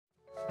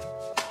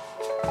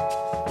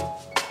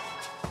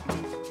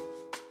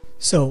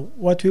So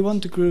what we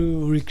want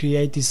to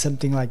recreate is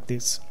something like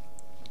this.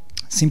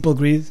 Simple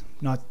grid,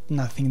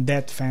 nothing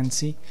that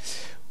fancy,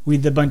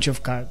 with a bunch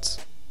of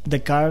cards. The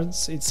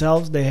cards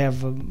itself, they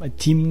have a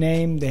team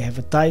name, they have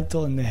a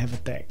title, and they have a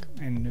tag,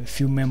 and a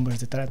few members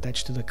that are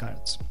attached to the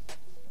cards.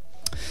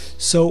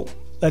 So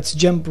let's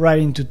jump right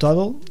into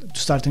Toddle. To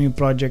start a new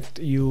project,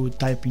 you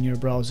type in your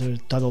browser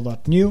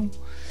toddle.new.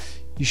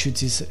 You should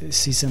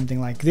see something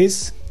like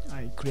this.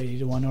 I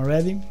created one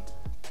already.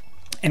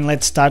 And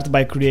let's start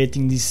by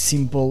creating this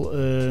simple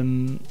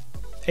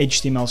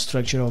HTML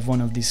structure of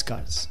one of these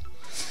cards.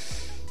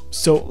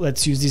 So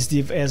let's use this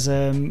div as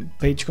a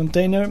page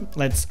container.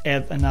 Let's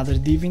add another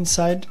div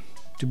inside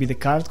to be the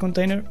card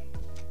container.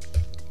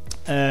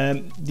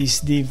 This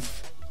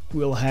div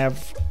will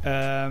have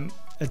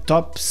a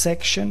top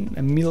section,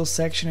 a middle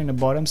section, and a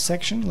bottom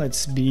section.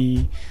 Let's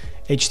be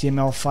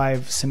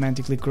HTML5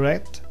 semantically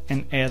correct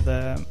and add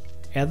a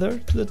header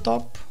to the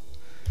top,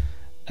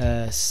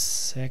 a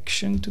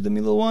section to the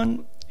middle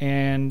one,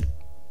 and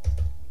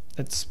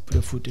let's put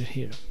a footer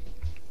here.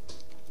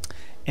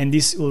 And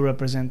this will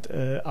represent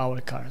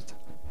our card.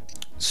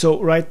 So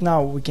right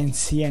now we can't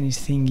see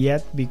anything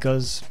yet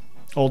because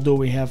although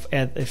we have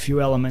added a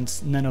few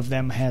elements, none of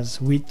them has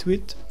width to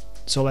it.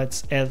 So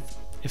let's add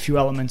a few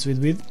elements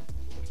with width.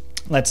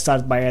 Let's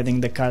start by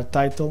adding the card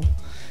title.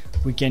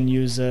 We can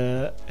use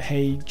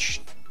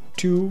H2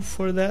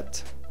 for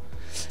that.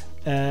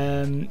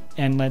 And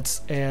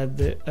let's add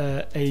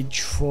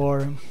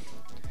H4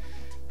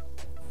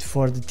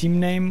 for the team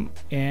name,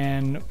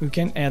 and we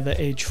can add the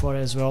H4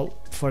 as well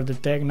for the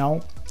tag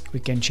now. We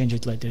can change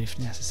it later if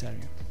necessary.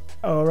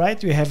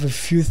 Alright, we have a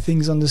few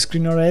things on the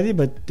screen already,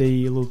 but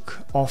they look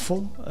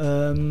awful.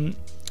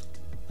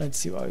 Let's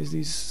see, why is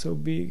this so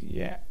big?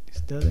 Yeah,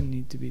 this doesn't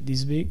need to be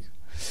this big.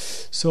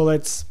 So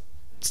let's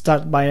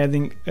start by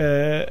adding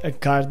a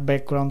card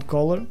background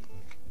color.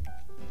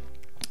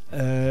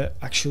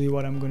 Actually,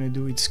 what I'm gonna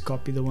do is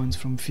copy the ones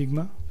from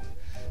Figma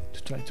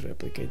to try to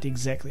replicate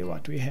exactly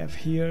what we have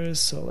here.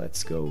 So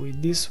let's go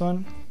with this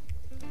one,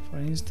 for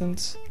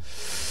instance,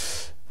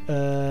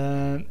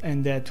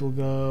 and that will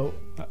go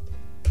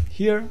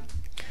here.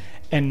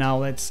 And now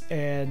let's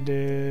add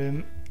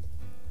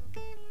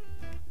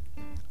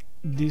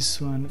this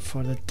one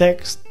for the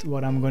text.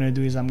 What I'm gonna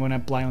do is I'm gonna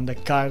apply on the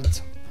card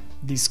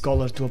this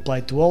color to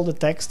apply to all the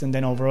text, and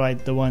then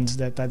override the ones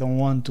that I don't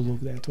want to look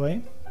that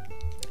way.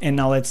 And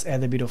now let's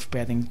add a bit of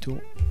padding to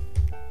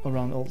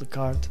around all the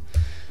card,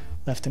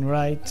 left and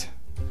right,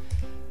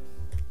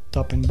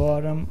 top and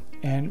bottom,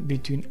 and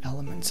between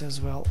elements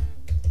as well,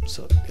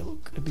 so they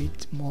look a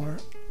bit more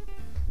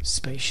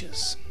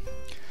spacious.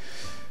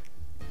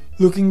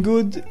 Looking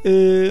good.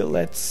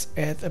 Let's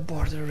add a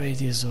border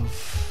radius of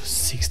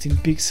 16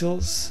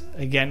 pixels.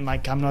 Again,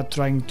 like, I'm not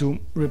trying to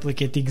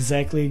replicate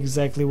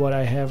exactly what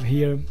I have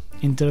here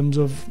in terms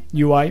of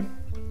UI,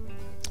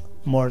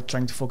 more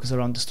trying to focus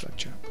around the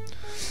structure.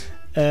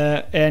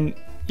 And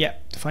yeah,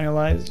 to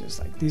finalize, just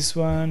like this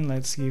one,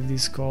 let's give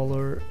this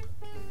color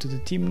to the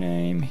team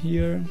name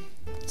here.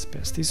 Let's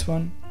pass this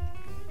one.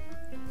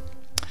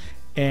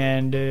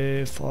 And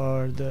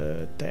for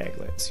the tag,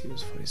 let's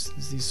use, for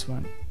instance, this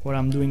one. What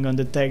I'm doing on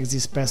the tags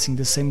is passing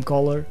the same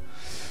color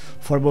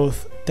for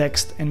both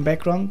text and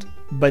background,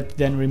 but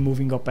then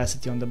removing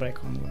opacity on the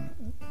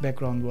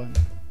background one.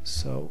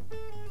 So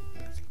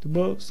I think to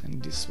both,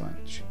 and this one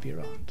should be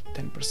around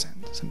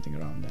 10%, something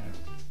around there.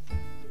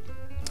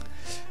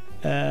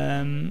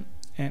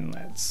 And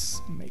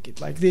let's make it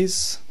like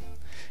this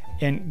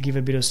and give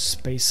a bit of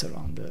space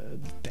around the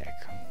tag.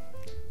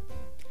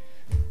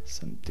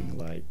 Something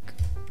like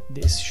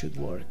this should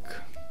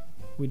work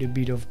with a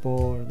bit of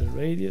border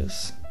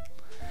radius.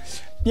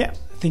 Yeah,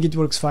 I think it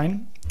works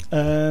fine.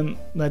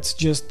 Let's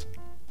just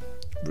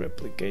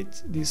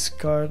replicate this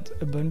card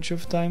a bunch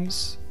of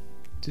times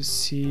to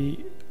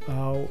see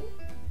how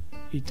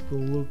it will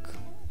look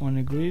on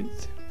a grid.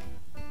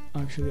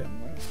 Actually, I'm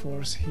going to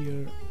force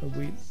here a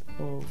width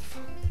of,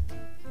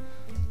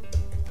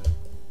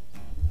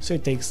 so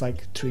it takes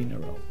like 3 in a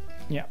row.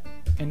 Yeah,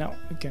 and now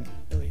we can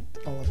delete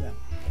all of them.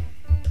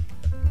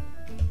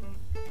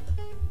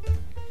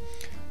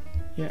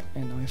 Yeah,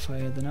 and now if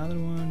I add another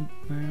one,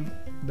 bam,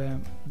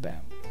 bam,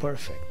 bam,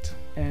 perfect.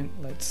 And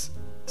let's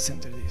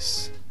center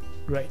this.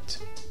 Great.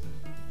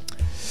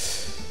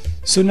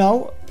 So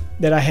now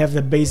that I have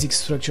the basic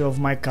structure of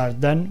my card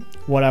done,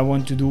 what I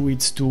want to do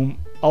is to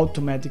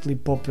automatically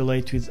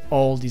populate with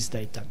all this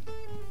data.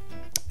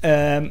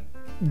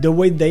 The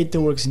way data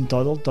works in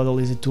Toddle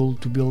is a tool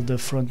to build the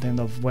front end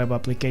of web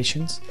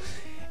applications,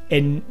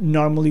 and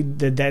normally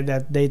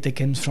that data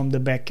comes from the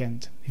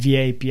backend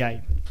via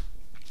API.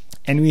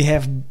 And we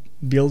have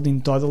built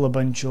in Toddle a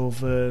bunch of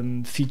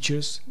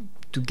features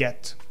to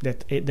get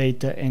that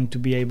data and to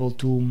be able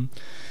to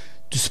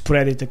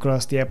spread it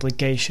across the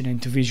application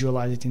and to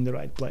visualize it in the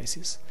right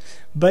places.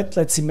 But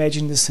let's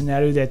imagine the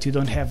scenario that you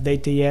don't have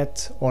data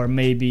yet, or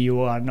maybe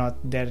you are not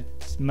that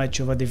much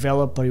of a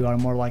developer, you are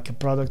more like a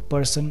product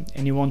person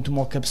and you want to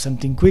mock up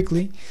something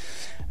quickly.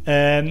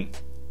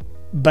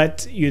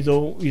 but you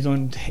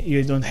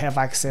don't have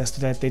access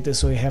to that data,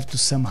 so you have to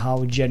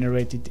somehow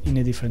generate it in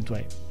a different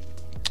way.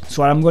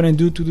 So what I'm going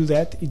to do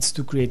that is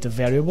to create a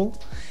variable,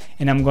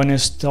 and I'm going to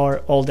store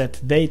all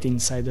that data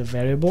inside the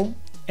variable,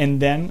 and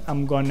then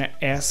I'm going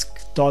to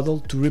ask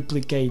toddle to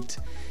replicate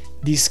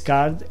this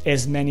card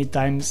as many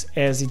times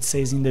as it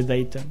says in the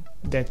data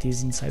that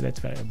is inside that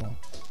variable.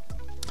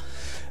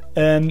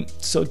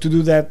 So to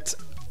do that,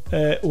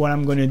 what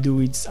I'm going to do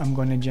is I'm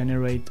going to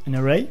generate an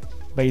array,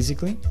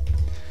 basically.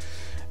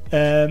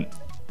 I'm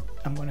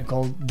going to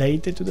call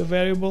data to the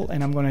variable,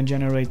 and I'm going to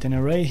generate an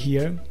array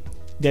here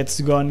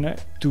that's going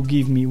to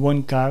give me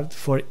one card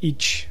for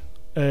each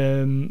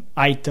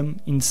item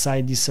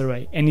inside this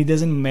array, and it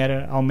doesn't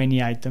matter how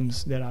many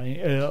items there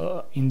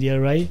are in the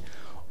array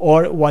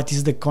or what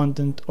is the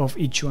content of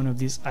each one of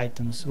these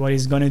items. What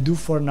it's going to do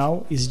for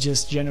now is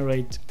just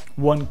generate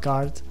one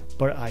card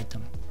per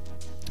item.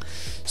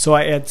 So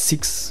I add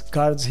 6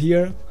 cards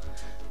here.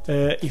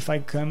 If I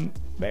come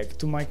back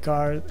to my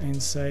card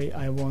and say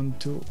I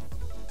want to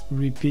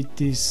repeat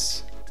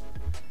this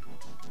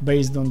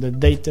based on the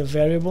data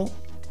variable,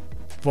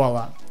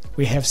 voila,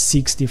 we have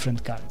 6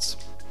 different cards.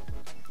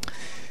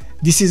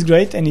 This is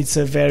great, and it's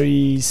a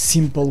very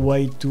simple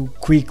way to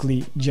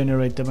quickly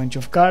generate a bunch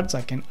of cards.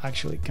 I can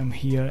actually come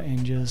here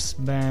and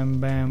just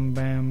bam, bam,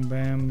 bam,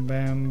 bam,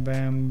 bam,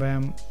 bam,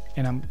 bam,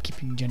 and I'm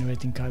keeping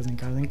generating cards and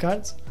cards and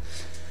cards.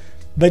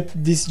 But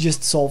this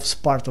just solves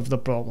part of the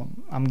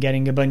problem. I'm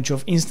getting a bunch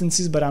of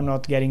instances, but I'm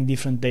not getting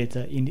different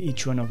data in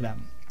each one of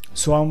them.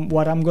 So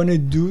what I'm going to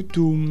do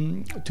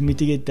to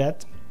mitigate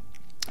that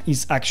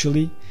is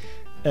actually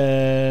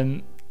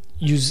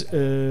use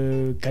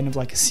kind of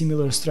like a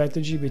similar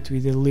strategy, but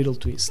with a little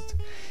twist.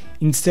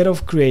 Instead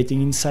of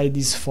creating inside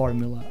this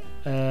formula,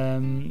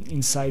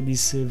 inside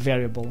this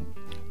variable,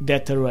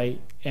 that array,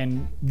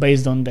 and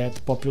based on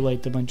that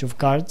populate a bunch of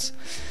cards,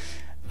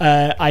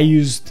 I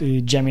used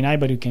Gemini,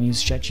 but you can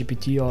use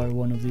ChatGPT or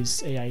one of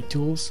these AI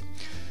tools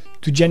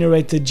to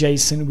generate a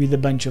JSON with a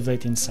bunch of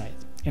data inside.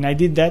 And I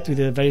did that with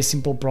a very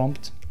simple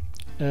prompt,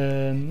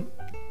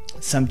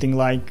 something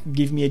like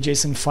give me a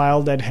JSON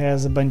file that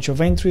has a bunch of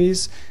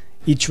entries.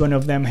 Each one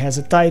of them has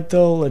a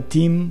title, a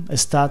team, a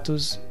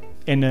status,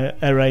 and an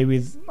array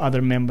with other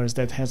members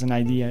that has an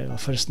ID, a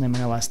first name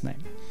and a last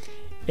name.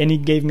 And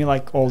it gave me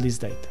like all this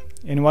data.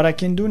 And what I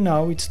can do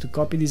now is to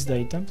copy this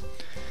data,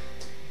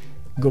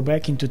 go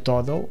back into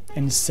toddle,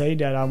 and say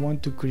that I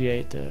want to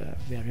create a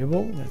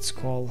variable that's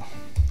called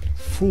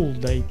full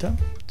data,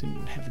 to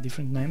have a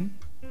different name.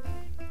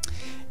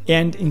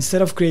 And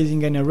instead of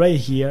creating an array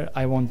here,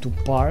 I want to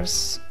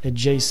parse a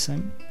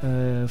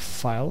JSON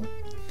file,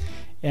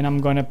 and I'm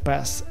gonna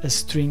pass a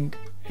string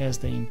as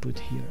the input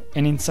here,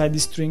 and inside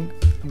this string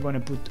I'm gonna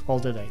put all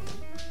the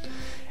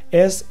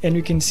data. And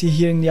you can see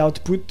here in the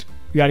output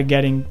we are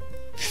getting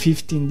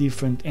 15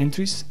 different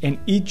entries, and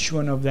each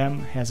one of them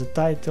has a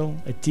title,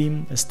 a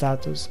team, a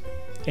status,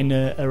 and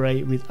an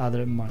array with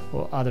other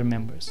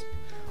members,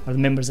 or the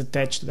members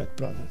attached to that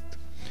product.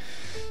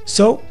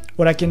 So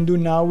what I can do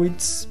now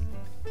is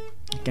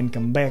I can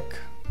come back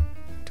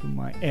to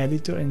my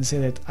editor and say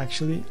that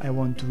actually I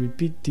want to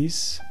repeat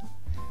this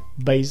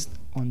based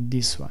on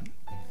this one.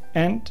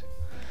 And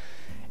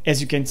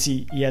as you can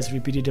see, he has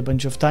repeated a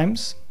bunch of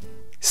times.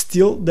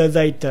 Still, the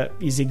data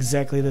is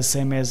exactly the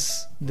same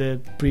as the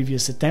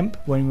previous attempt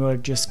when we were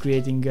just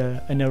creating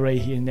an array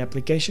here in the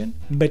application,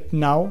 but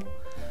now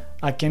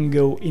I can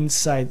go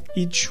inside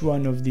each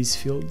one of these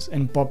fields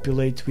and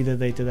populate with the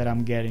data that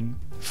I'm getting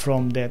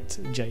from that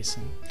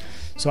JSON.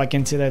 So I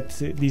can say that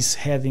this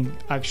heading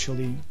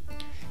actually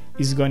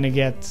is going to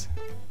get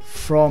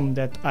from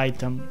that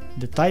item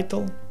the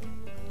title.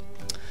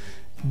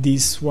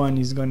 This one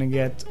is going to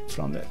get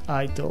from that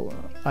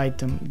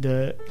item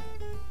the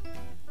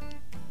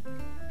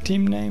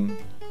team name,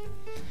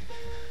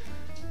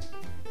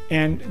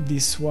 and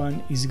this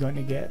one is going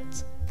to get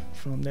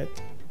from that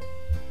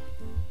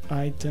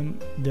item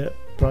the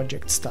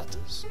project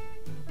status.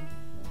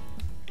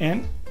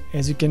 And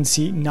as you can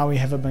see, now we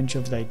have a bunch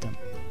of data.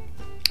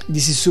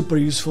 This is super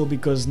useful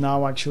because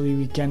now actually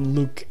we can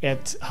look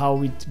at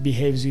how it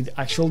behaves with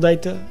actual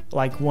data.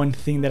 Like, one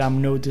thing that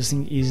I'm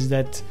noticing is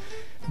that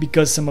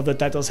because some of the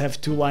titles have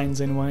 2 lines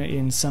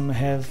and some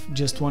have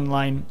just 1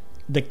 line,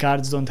 the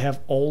cards don't have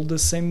all the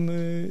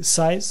same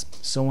size.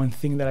 So one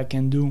thing that I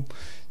can do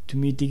to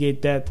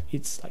mitigate that,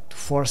 it's like to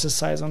force a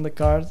size on the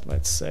card.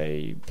 Let's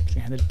say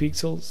 300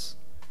 pixels,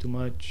 too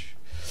much,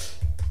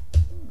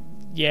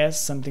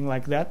 yes, something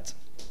like that.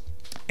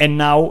 And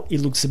now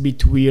it looks a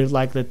bit weird,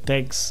 like the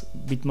tags a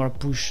bit more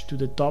pushed to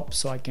the top.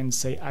 So I can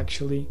say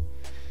actually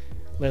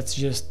let's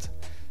just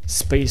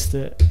space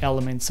the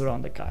elements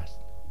around the card,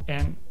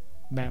 and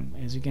bam,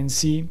 as you can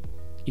see,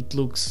 it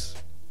looks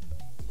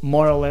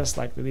more or less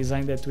like the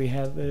design that we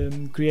have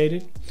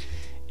created.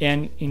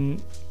 And in,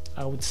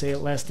 I would say,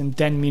 less than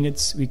 10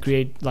 minutes we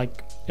create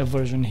like a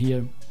version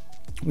here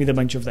with a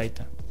bunch of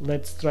data.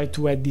 Let's try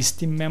to add these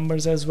team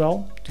members as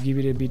well to give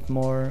it a bit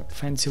more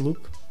fancy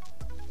look,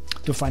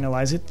 to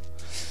finalize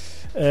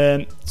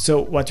it. So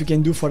what you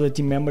can do for the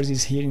team members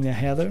is here in the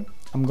header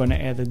I'm gonna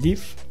add a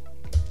div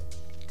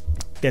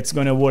that's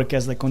gonna work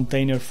as the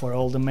container for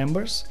all the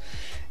members.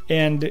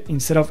 And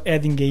instead of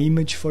adding an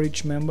image for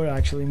each member,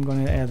 actually I'm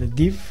gonna add a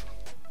div,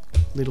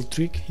 little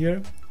trick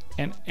here,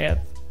 and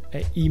add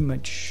an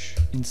image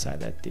inside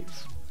that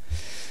div.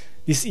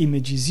 This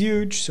image is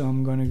huge, so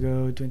I'm gonna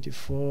go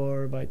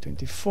 24 by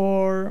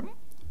 24.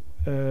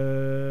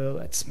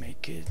 Let's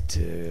make it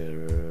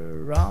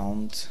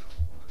round.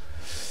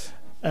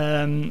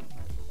 I'm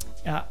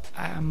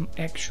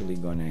actually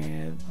gonna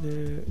add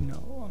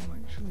I'm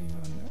actually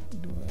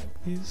gonna do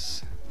like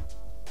this.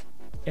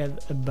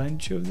 Add a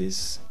bunch of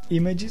these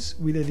images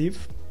with a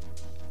div.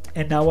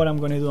 And now what I'm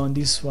gonna do on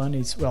this one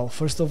is, well,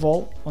 first of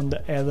all, on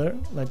the header,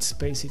 let's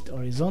space it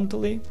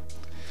horizontally.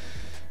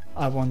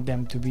 I want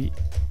them to be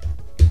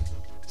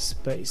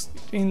spaced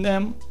between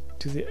them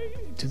to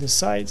the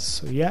sides,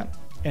 so yeah.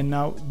 And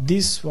now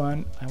this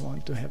one I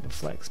want to have a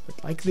flex,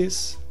 but like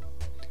this,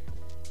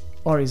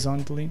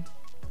 horizontally.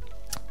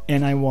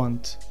 And I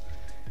want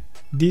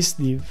this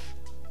div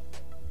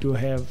to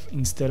have,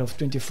 instead of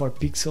 24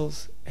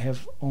 pixels,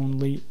 have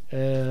only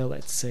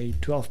let's say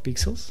 12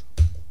 pixels.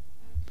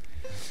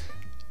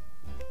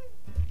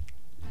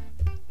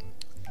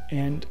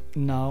 And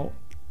now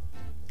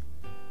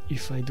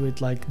if I do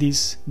it like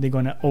this, they're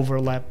gonna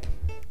overlap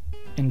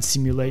and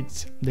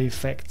simulate the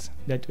effect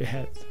that we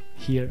had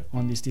here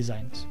on these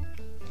designs.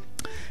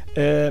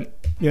 The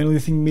only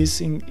thing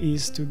missing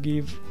is to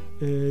give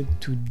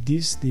to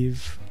this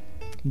div,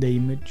 the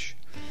image,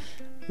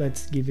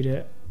 let's give it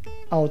a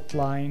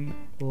outline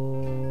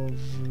of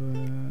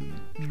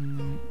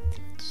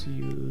let's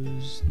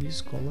use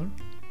this color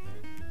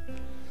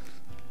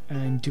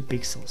and 2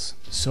 pixels,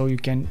 so you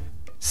can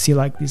see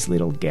like this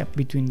little gap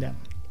between them.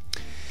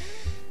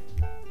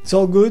 It's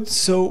all good.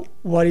 So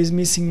what is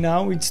missing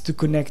now is to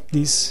connect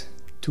this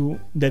to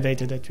the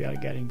data that we are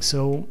getting.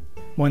 So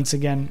once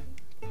again,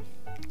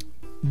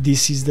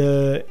 this is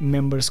the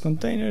members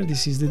container,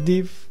 this is the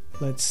div.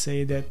 Let's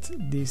say that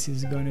this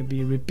is going to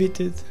be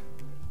repeated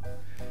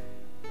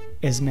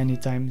as many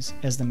times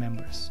as the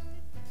members,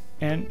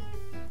 and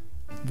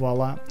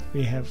voila,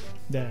 we have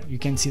there. You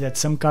can see that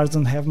some cards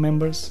don't have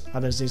members,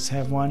 others just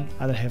have one,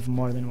 others have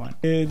more than one.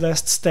 The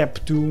last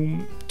step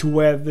to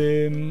add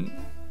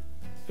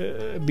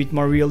a bit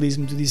more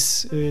realism to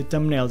these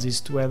thumbnails is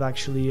to add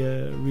actually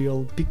a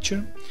real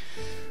picture.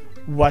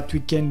 What we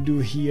can do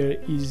here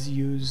is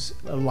use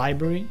a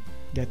library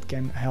that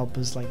can help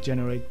us like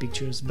generate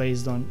pictures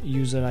based on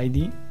user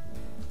ID.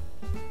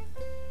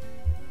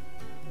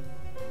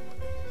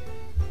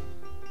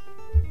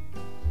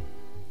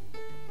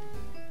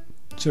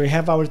 So we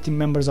have our team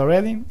members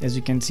already. As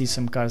you can see,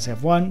 some cards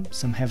have one,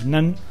 some have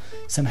none,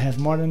 some have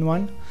more than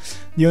one.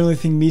 The only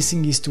thing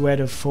missing is to add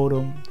a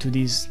photo to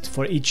these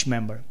for each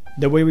member.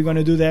 The way we're going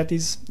to do that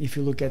is, if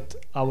you look at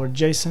our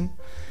JSON,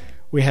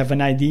 we have an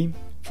ID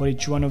for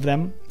each one of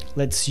them.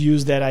 Let's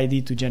use that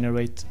ID to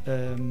generate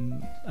a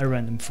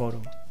random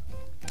photo.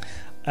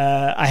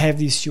 I have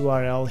this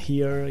URL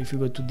here. If you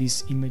go to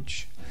this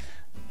image,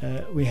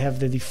 we have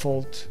the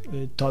default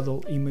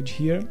toddle image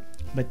here,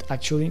 but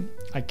actually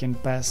I can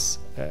pass,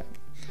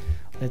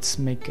 let's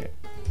make a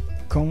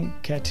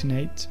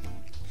concatenate,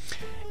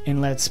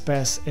 and let's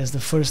pass as the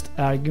first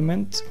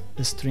argument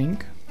a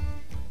string,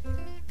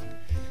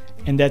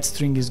 and that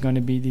string is going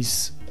to be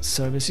these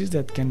services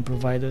that can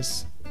provide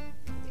us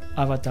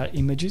avatar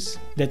images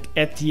that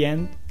at the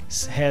end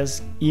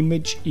has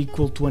image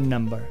equal to a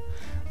number.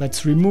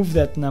 Let's remove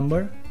that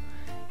number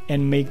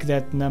and make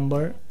that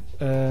number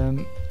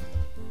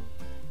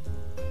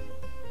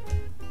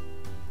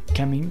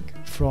coming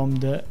from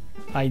the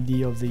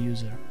ID of the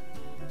user.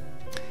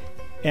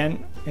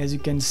 And as you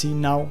can see,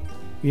 now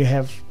we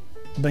have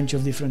a bunch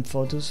of different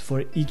photos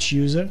for each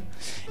user,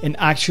 and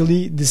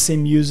actually the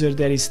same user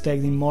that is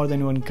tagged in more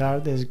than one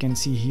card, as you can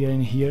see here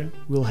and here,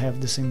 will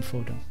have the same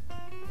photo.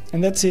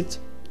 And that's it.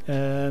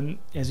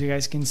 As you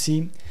guys can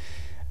see,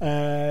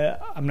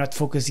 I'm not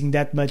focusing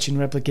that much in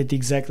replicate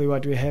exactly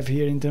what we have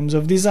here in terms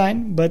of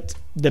design, but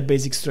the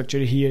basic structure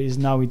here is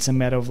now it's a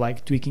matter of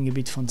like tweaking a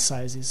bit font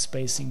sizes,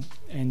 spacing,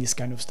 and this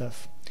kind of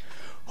stuff.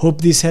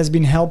 Hope this has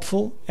been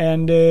helpful,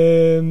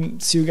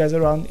 and see you guys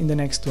around in the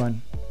next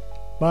one.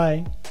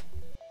 Bye.